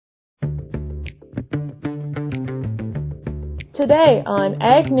Today on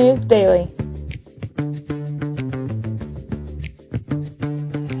Ag News Daily.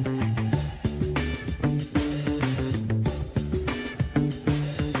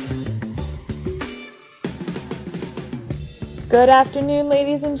 Good afternoon,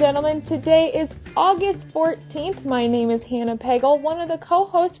 ladies and gentlemen. Today is August 14th. My name is Hannah Pagel, one of the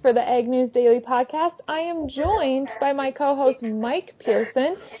co-hosts for the Ag News Daily podcast. I am joined by my co-host Mike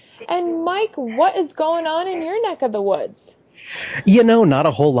Pearson. And Mike, what is going on in your neck of the woods? You know, not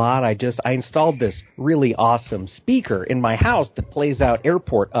a whole lot. I installed this really awesome speaker in my house that plays out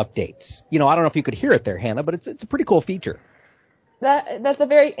airport updates. You know, I don't know if you could hear it there, Hannah, but it's a pretty cool feature. That's a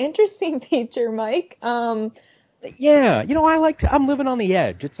very interesting feature, Mike. Yeah, you know, I'm living on the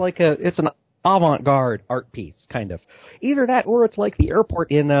edge. It's an avant-garde art piece, kind of. Either that or it's like the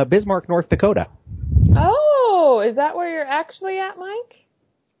airport in Bismarck, North Dakota. Oh, is that where you're actually at, Mike?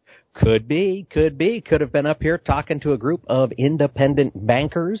 Could be. Could have been up here talking to a group of independent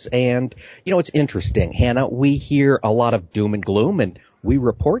bankers. And, you know, it's interesting, Hannah. We hear a lot of doom and gloom, and we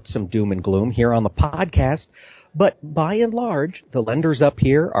report some doom and gloom here on the podcast. But by and large, the lenders up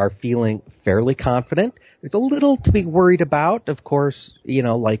here are feeling fairly confident. There's a little to be worried about. Of course, you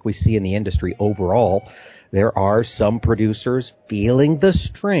know, like we see in the industry overall, there are some producers feeling the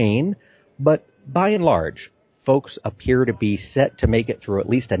strain. But by and large, folks appear to be set to make it through at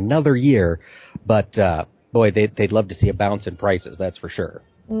least another year. But, boy, they'd love to see a bounce in prices, that's for sure.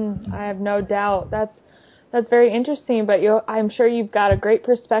 I have no doubt. That's very interesting, but I'm sure you've got a great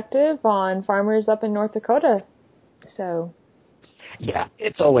perspective on farmers up in North Dakota. So, yeah,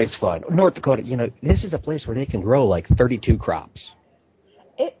 it's always fun. North Dakota, you know, this is a place where they can grow like 32 crops.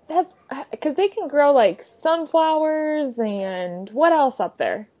 That's because they can grow like sunflowers and what else up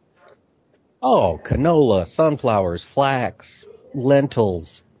there? Oh, canola, sunflowers, flax,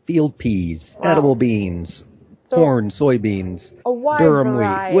 lentils, field peas, edible beans, corn, soybeans, a wide durum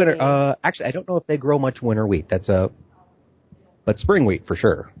variety. wheat. Winter. Actually, I don't know if they grow much winter wheat. But spring wheat for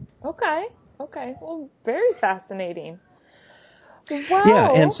sure. Okay. Well, very fascinating. Wow.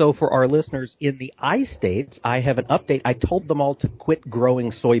 Yeah, and so for our listeners in the I-states, I have an update. I told them all to quit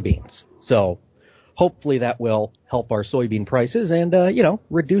growing soybeans. So hopefully that will help our soybean prices and,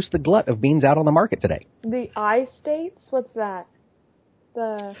 reduce the glut of beans out on the market today. The I-states? What's that?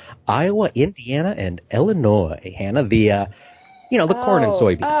 Iowa, Indiana, and Illinois, Hannah. The corn and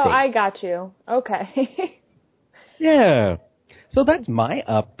soybean states. I got you. Okay. Yeah. So that's my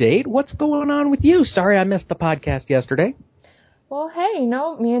update. What's going on with you? Sorry I missed the podcast yesterday. Well, hey,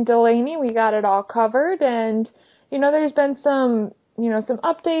 me and Delaney, we got it all covered. And, there's been some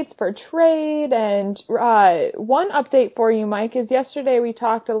updates for trade. And one update for you, Mike, is yesterday we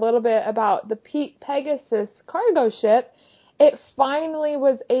talked a little bit about the Pegasus cargo ship. It finally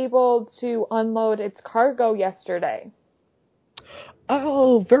was able to unload its cargo yesterday.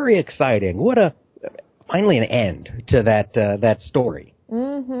 Oh, very exciting. Finally an end to that story.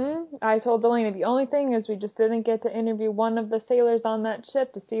 I told Delaney the only thing is we just didn't get to interview one of the sailors on that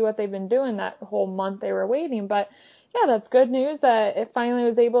ship to see what they've been doing that whole month they were waiting. But yeah, that's good news that it finally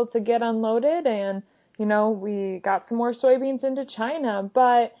was able to get unloaded and, we got some more soybeans into China.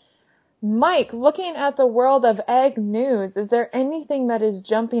 But Mike, looking at the world of ag news, is there anything that is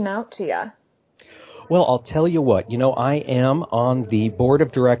jumping out to you? Well, I'll tell you what. I am on the board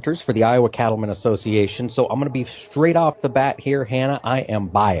of directors for the Iowa Cattlemen Association, so I'm going to be straight off the bat here, Hannah. I am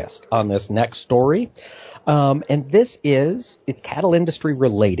biased on this next story. And it's cattle industry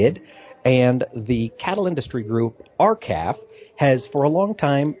related, and the cattle industry group, RCAF, has for a long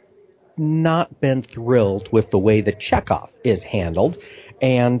time not been thrilled with the way the checkoff is handled,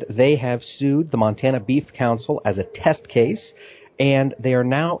 and they have sued the Montana Beef Council as a test case. And they are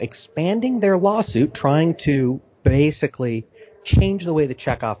now expanding their lawsuit, trying to basically change the way the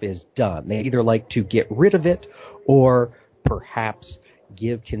checkoff is done. They either like to get rid of it or perhaps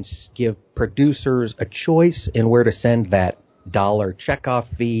give producers a choice in where to send that dollar checkoff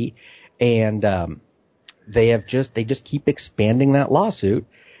fee. And they just keep expanding that lawsuit.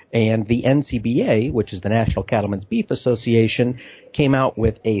 And the NCBA, which is the National Cattlemen's Beef Association, came out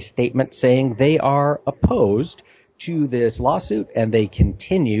with a statement saying they are opposed to this lawsuit, and they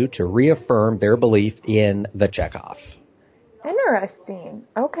continue to reaffirm their belief in the checkoff. Interesting.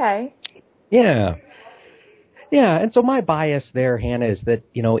 Okay. Yeah, and so my bias there, Hannah, is that,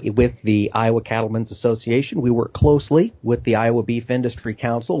 with the Iowa Cattlemen's Association, we work closely with the Iowa Beef Industry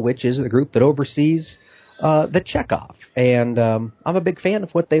Council, which is the group that oversees the checkoff. And I'm a big fan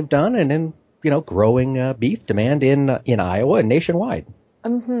of what they've done and in, growing beef demand in Iowa and nationwide.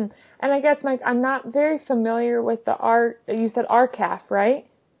 And I guess, Mike, I'm not very familiar with you said RCAF, right?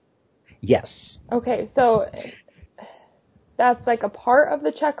 Yes. Okay, so that's like a part of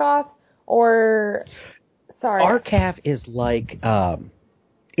the checkoff, or sorry. RCAF is like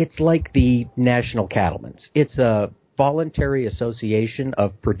it's like the National Cattlemen's. It's a voluntary association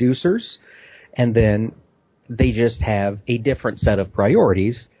of producers, and then they just have a different set of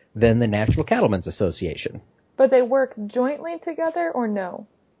priorities than the National Cattlemen's Association. But they work jointly together, or no?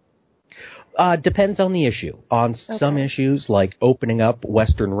 Depends on the issue. On some issues, like opening up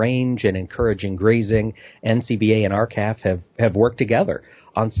Western Range and encouraging grazing, NCBA and RCAF have worked together.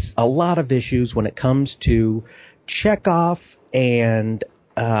 On a lot of issues, when it comes to checkoff and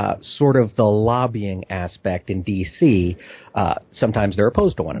sort of the lobbying aspect in D.C., sometimes they're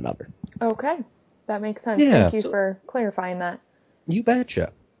opposed to one another. Okay. That makes sense. Yeah, Thank you for clarifying that. You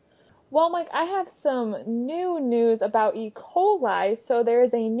betcha. Well, Mike, I have some new news about E. coli. So there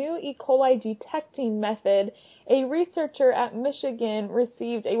is a new E. coli detecting method. A researcher at Michigan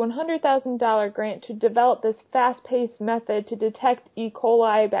received a $100,000 grant to develop this fast-paced method to detect E.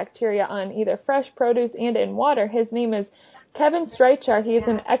 coli bacteria on either fresh produce and in water. His name is Kevin Streichar. He is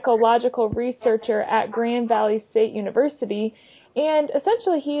an ecological researcher at Grand Valley State University. And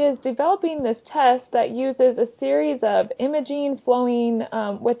essentially, he is developing this test that uses a series of imaging flowing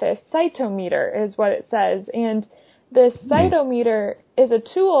with a cytometer, is what it says. And this cytometer is a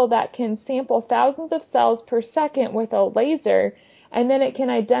tool that can sample thousands of cells per second with a laser, and then it can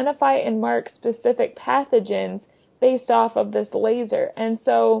identify and mark specific pathogens based off of this laser. And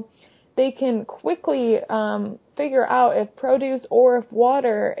so they can quickly figure out if produce or if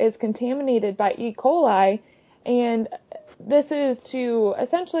water is contaminated by E. coli, and this is to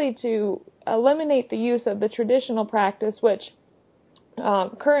essentially to eliminate the use of the traditional practice, which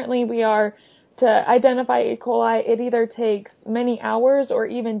currently we are to identify E. coli. It either takes many hours or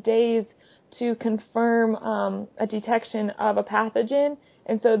even days to confirm a detection of a pathogen.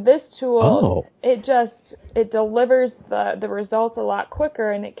 And so this tool, it delivers the results a lot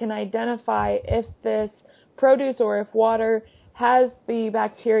quicker, and it can identify if this produce or if water has the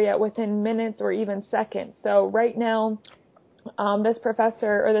bacteria within minutes or even seconds. So right now, this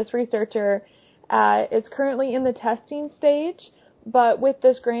professor or this researcher is currently in the testing stage, but with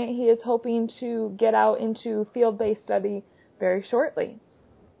this grant, he is hoping to get out into field-based study very shortly.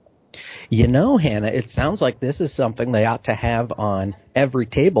 You know, Hannah, it sounds like this is something they ought to have on every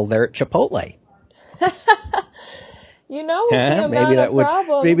table there at Chipotle. You know, the amount of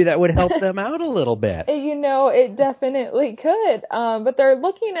problems. Maybe that would help them out a little bit. You know, it definitely could. But they're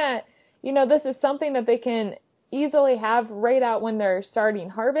looking at, you know, this is something that they can easily have right out when they're starting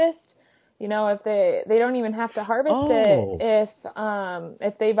harvest. You know, if they don't even have to harvest it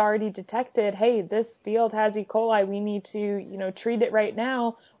if they've already detected, hey, this field has E. coli, we need to, you know, treat it right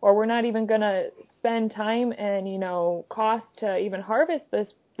now, or we're not even going to spend time and, you know, cost to even harvest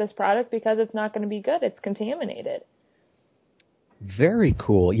this product because it's not going to be good. It's contaminated. Very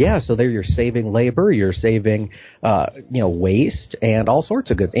cool. Yeah, so there you're saving labor, you're saving, waste and all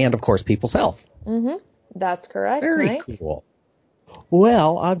sorts of goods, and of course people's health. Mm-hmm. That's correct. Very Mike. Cool.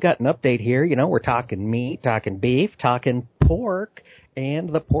 Well, I've got an update here. You know, we're talking meat, talking beef, talking pork, and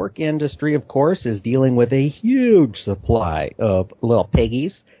the pork industry, of course, is dealing with a huge supply of little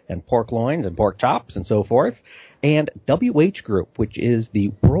piggies and pork loins and pork chops and so forth. And WH Group, which is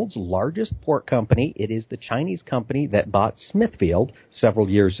the world's largest pork company, it is the Chinese company that bought Smithfield several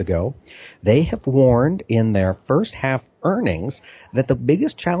years ago. They have warned in their first half earnings that the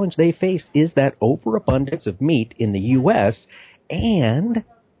biggest challenge they face is that overabundance of meat in the U.S. and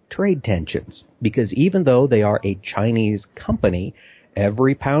trade tensions. Because even though they are a Chinese company,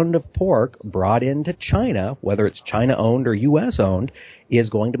 every pound of pork brought into China, whether it's China-owned or U.S.-owned,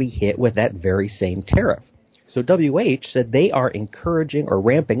 is going to be hit with that very same tariff. So WH said they are encouraging or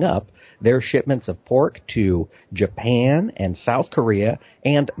ramping up their shipments of pork to Japan and South Korea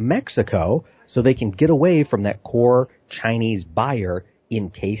and Mexico so they can get away from that core Chinese buyer in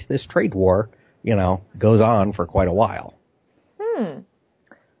case this trade war, you know, goes on for quite a while.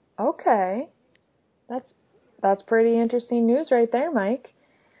 Okay. That's pretty interesting news right there, Mike.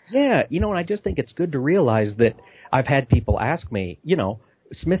 Yeah, you know, and I just think it's good to realize that I've had people ask me, you know,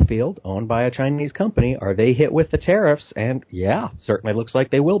 Smithfield, owned by a Chinese company, are they hit with the tariffs? And yeah, certainly looks like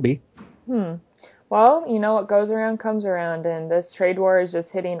they will be. Well, you know, what goes around comes around, and this trade war is just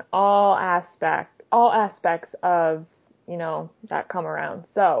hitting all aspects of, you know, that come around.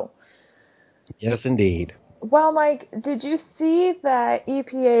 So. Yes, indeed. Well, Mike, did you see that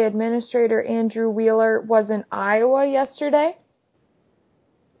EPA Administrator Andrew Wheeler was in Iowa yesterday?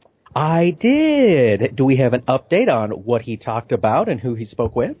 I did. Do we have an update on what he talked about and who he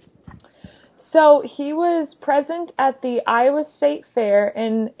spoke with? So he was present at the Iowa State Fair,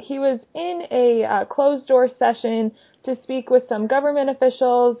 and he was in a closed-door session to speak with some government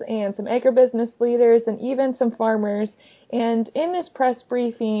officials and some agribusiness leaders and even some farmers. And in this press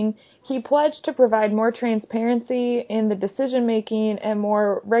briefing, he pledged to provide more transparency in the decision-making and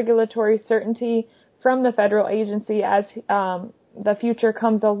more regulatory certainty from the federal agency as the future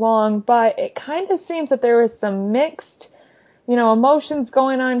comes along. But it kind of seems that there was some mixed emotions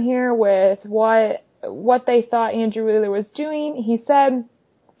going on here with what they thought Andrew Wheeler was doing.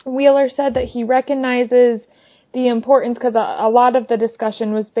 Wheeler said that he recognizes the importance, because a lot of the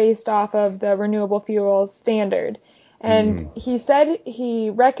discussion was based off of the renewable fuels standard. And he said he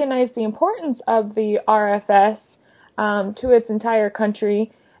recognized the importance of the RFS to its entire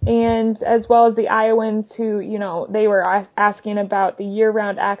country, and as well as the Iowans who, they were asking about the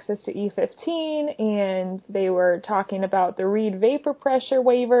year-round access to E15, and they were talking about the Reed vapor pressure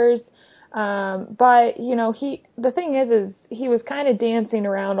waivers. But, the thing is he was kind of dancing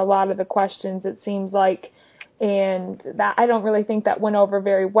around a lot of the questions, it seems like, and that I don't really think that went over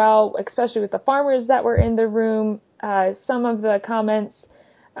very well, especially with the farmers that were in the room. Some of the comments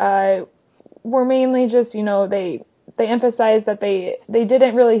were mainly just, they emphasized that they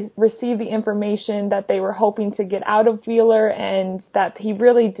didn't really receive the information that they were hoping to get out of Wheeler, and that he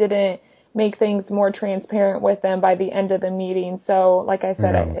really didn't make things more transparent with them by the end of the meeting. So, like I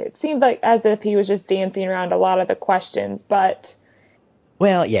said, it seemed like as if he was just dancing around a lot of the questions, but...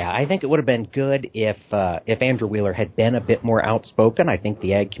 Well, yeah, I think it would have been good if Andrew Wheeler had been a bit more outspoken. I think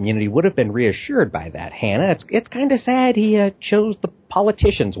the ag community would have been reassured by that, Hannah. It's kind of sad he chose the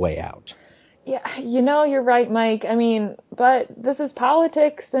politician's way out. Yeah, you're right, Mike. I mean, but this is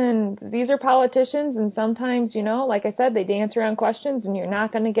politics, and these are politicians, and sometimes, like I said, they dance around questions, and you're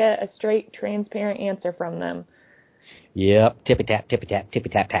not going to get a straight, transparent answer from them. Yep, tippy-tap, tippy-tap,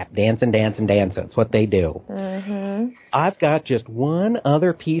 tippy-tap-tap, dancing, dancing, dancing. It's what they do. I've got just one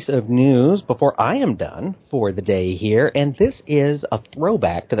other piece of news before I am done for the day here, and this is a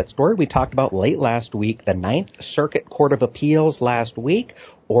throwback to that story we talked about late last week. The Ninth Circuit Court of Appeals last week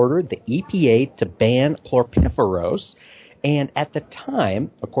ordered the EPA to ban chlorpyrifos, and at the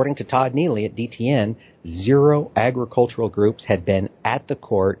time, according to Todd Neely at DTN, 0 agricultural groups had been at the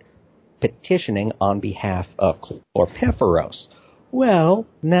court petitioning on behalf of chlorpyrifos. Well,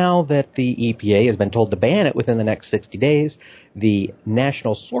 now that the EPA has been told to ban it within the next 60 days, the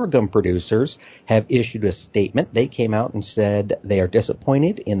national sorghum producers have issued a statement. They came out and said they are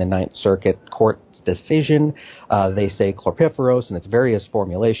disappointed in the Ninth Circuit Court's decision. They say chlorpyrifos in its various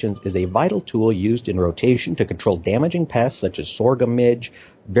formulations is a vital tool used in rotation to control damaging pests such as sorghum midge,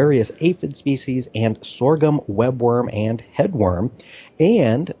 various aphid species, and sorghum webworm and headworm.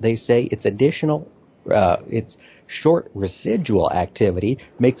 And they say its short residual activity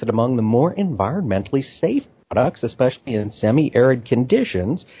makes it among the more environmentally safe products, especially in semi-arid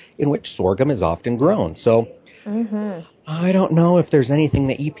conditions in which sorghum is often grown. So I don't know if there's anything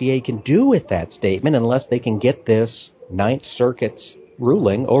the EPA can do with that statement unless they can get this Ninth Circuit's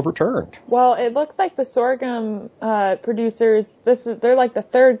ruling overturned. Well, it looks like the sorghum producers, they're like the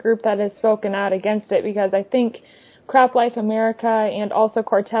third group that has spoken out against it, because I think CropLife America and also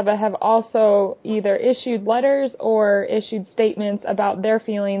Corteva have also either issued letters or issued statements about their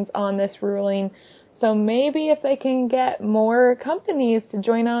feelings on this ruling. So maybe if they can get more companies to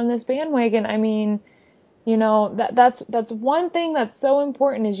join on this bandwagon, I mean, that's one thing that's so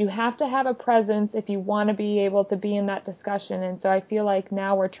important, is you have to have a presence if you want to be able to be in that discussion. And so I feel like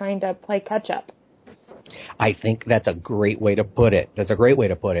now we're trying to play catch up. I think that's a great way to put it.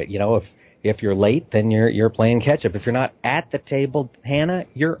 If you're late, then you're playing catch up. If you're not at the table, Hannah,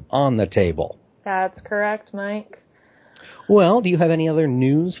 you're on the table. That's correct, Mike. Well, do you have any other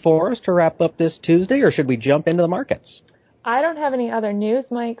news for us to wrap up this Tuesday, or should we jump into the markets? I don't have any other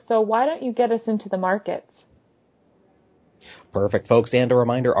news, Mike, so why don't you get us into the markets? Perfect, folks. And a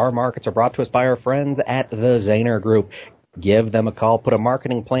reminder, our markets are brought to us by our friends at the Zaner Group. Give them a call, put a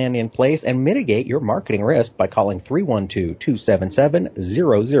marketing plan in place, and mitigate your marketing risk by calling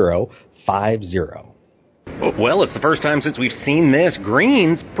 312-277-0050. Well, it's the first time since we've seen this.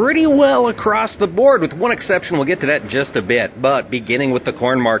 Greens pretty well across the board, with one exception. We'll get to that in just a bit. But beginning with the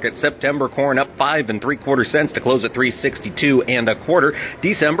corn market, September corn up 5 3/4 cents to close at 3.62 1/4.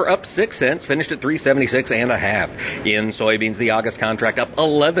 December up 6 cents, finished at 3.76 1/2. In soybeans, the August contract up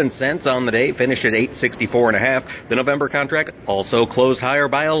 11 cents on the day, finished at 8.64 1/2. The November contract also closed higher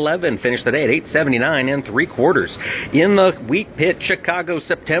by 11, finished the day at 8.79 3/4. In the wheat pit, Chicago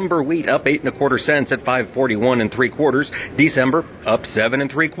September wheat up 8 1/4 cents at 5.40. 541 3/4. December up 7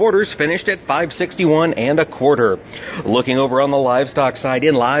 3/4, finished at 561 1/4. Looking over on the livestock side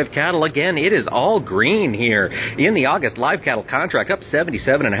in live cattle, again, it is all green here. In the August live cattle contract, up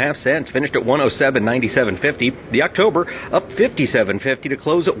 77.5 cents, finished at 107.9750. The October up 57.50 to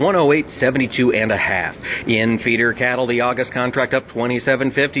close at 108.72.5. In feeder cattle, the August contract up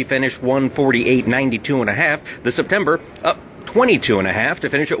 27.50, finished 148.92.5. The September up 22.5 to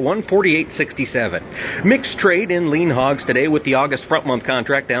finish at 148.67. Mixed trade in lean hogs today, with the August front month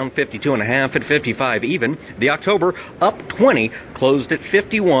contract down 52.5 at 55 even. The October up 20, closed at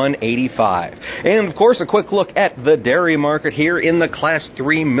 51.85. And of course, a quick look at the dairy market here in the Class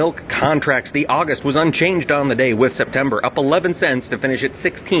 3 milk contracts. The August was unchanged on the day, with September up 11 cents to finish at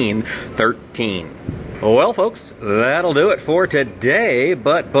 16.13. Well, folks, that'll do it for today.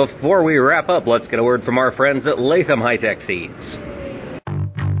 But before we wrap up, let's get a word from our friends at Latham High-Tech Seeds.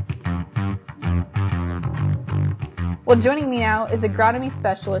 Well, joining me now is agronomy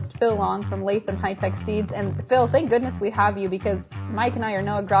specialist Phil Long from Latham High-Tech Seeds. And Phil, thank goodness we have you, because Mike and I are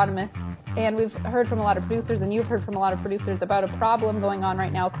no agronomists, and we've heard from a lot of producers, and you've heard from a lot of producers about a problem going on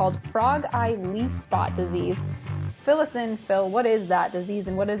right now called frog eye leaf spot disease. Fill us in, Phil. What is that disease,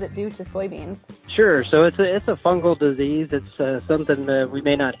 and what does it do to soybeans? Sure. So it's a fungal disease. It's something that we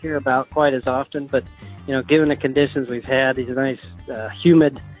may not hear about quite as often, but given the conditions we've had, these nice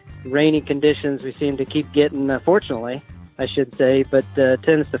humid, rainy conditions, we seem to keep getting. Fortunately, I should say, but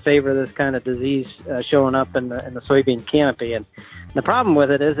tends to favor this kind of disease showing up in the soybean canopy. And the problem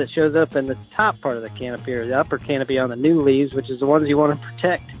with it is it shows up in the top part of the canopy, or the upper canopy on the new leaves, which is the ones you want to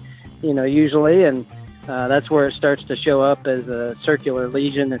protect, usually, and that's where it starts to show up as a circular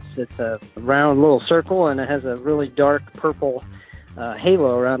lesion. It's a round little circle, and it has a really dark purple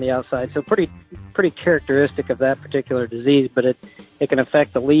halo around the outside. So pretty characteristic of that particular disease, but it can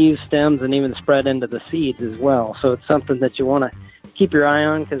affect the leaves, stems, and even spread into the seeds as well. So it's something that you want to keep your eye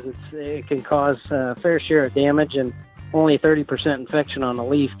on, because it can cause a fair share of damage, and only 30% infection on the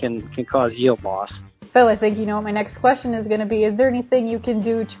leaf can cause yield loss. Phil, I think you know what my next question is going to be. Is there anything you can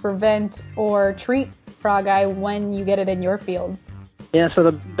do to prevent or treat frog eye when you get it in your fields? Yeah, so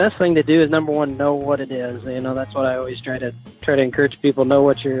the best thing to do is, number one, know what it is. That's what I always try to encourage people, know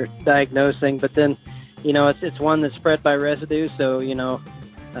what you're diagnosing. But then, it's one that's spread by residue. So,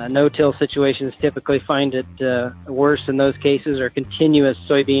 no-till situations typically find it worse in those cases, or continuous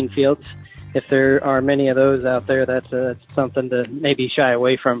soybean fields. If there are many of those out there, that's something to maybe shy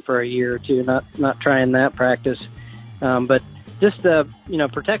away from for a year or two, not trying that practice. But just,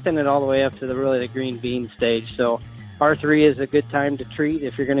 protecting it all the way up to the green bean stage. So R3 is a good time to treat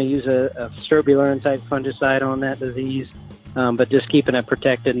if you're going to use a strobilurin type fungicide on that disease, but just keeping it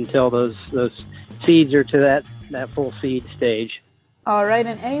protected until those seeds are to that full seed stage. All right,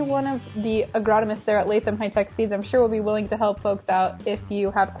 and any one of the agronomists there at Latham High-Tech Seeds, I'm sure will be willing to help folks out if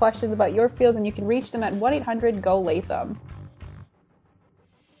you have questions about your field, and you can reach them at 1-800-GO-LATHAM.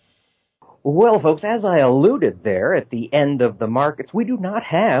 Well, folks, as I alluded there at the end of the markets, we do not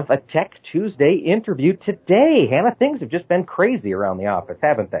have a Tech Tuesday interview today. Hannah, things have just been crazy around the office,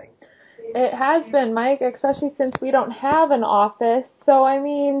 haven't they? It has been, Mike, especially since we don't have an office. So, I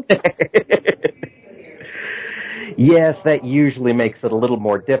mean... Yes, that usually makes it a little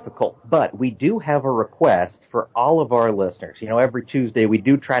more difficult, but we do have a request for all of our listeners. Every Tuesday we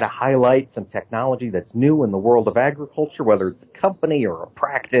do try to highlight some technology that's new in the world of agriculture, whether it's a company or a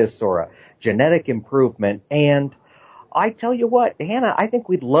practice or a genetic improvement. And I tell you what, Hannah, I think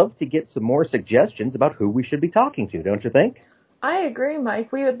we'd love to get some more suggestions about who we should be talking to, don't you think? I agree,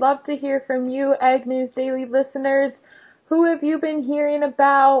 Mike. We would love to hear from you, Ag News Daily listeners. Who have you been hearing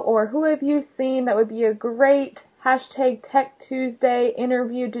about, or who have you seen that would be a great #Tech Tuesday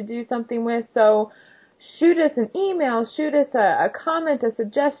interview to do something with? So shoot us an email, shoot us a comment, a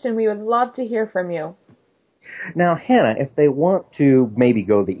suggestion. We would love to hear from you. Now, Hannah, if they want to maybe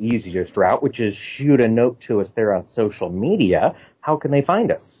go the easiest route, which is shoot a note to us there on social media, how can they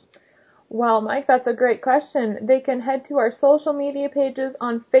find us? Well, Mike, that's a great question. They can head to our social media pages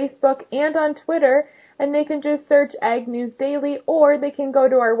on Facebook and on Twitter, and they can just search Ag News Daily, or they can go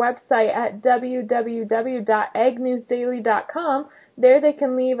to our website at www.agnewsdaily.com. There they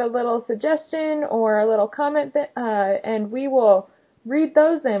can leave a little suggestion or a little comment, and we will read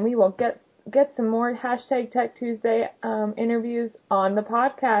those, and we will get some more #Tech Tuesday interviews on the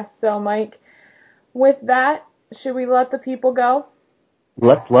podcast. So, Mike, with that, should we let the people go?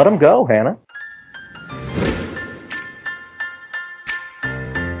 Let's let them go, Hannah.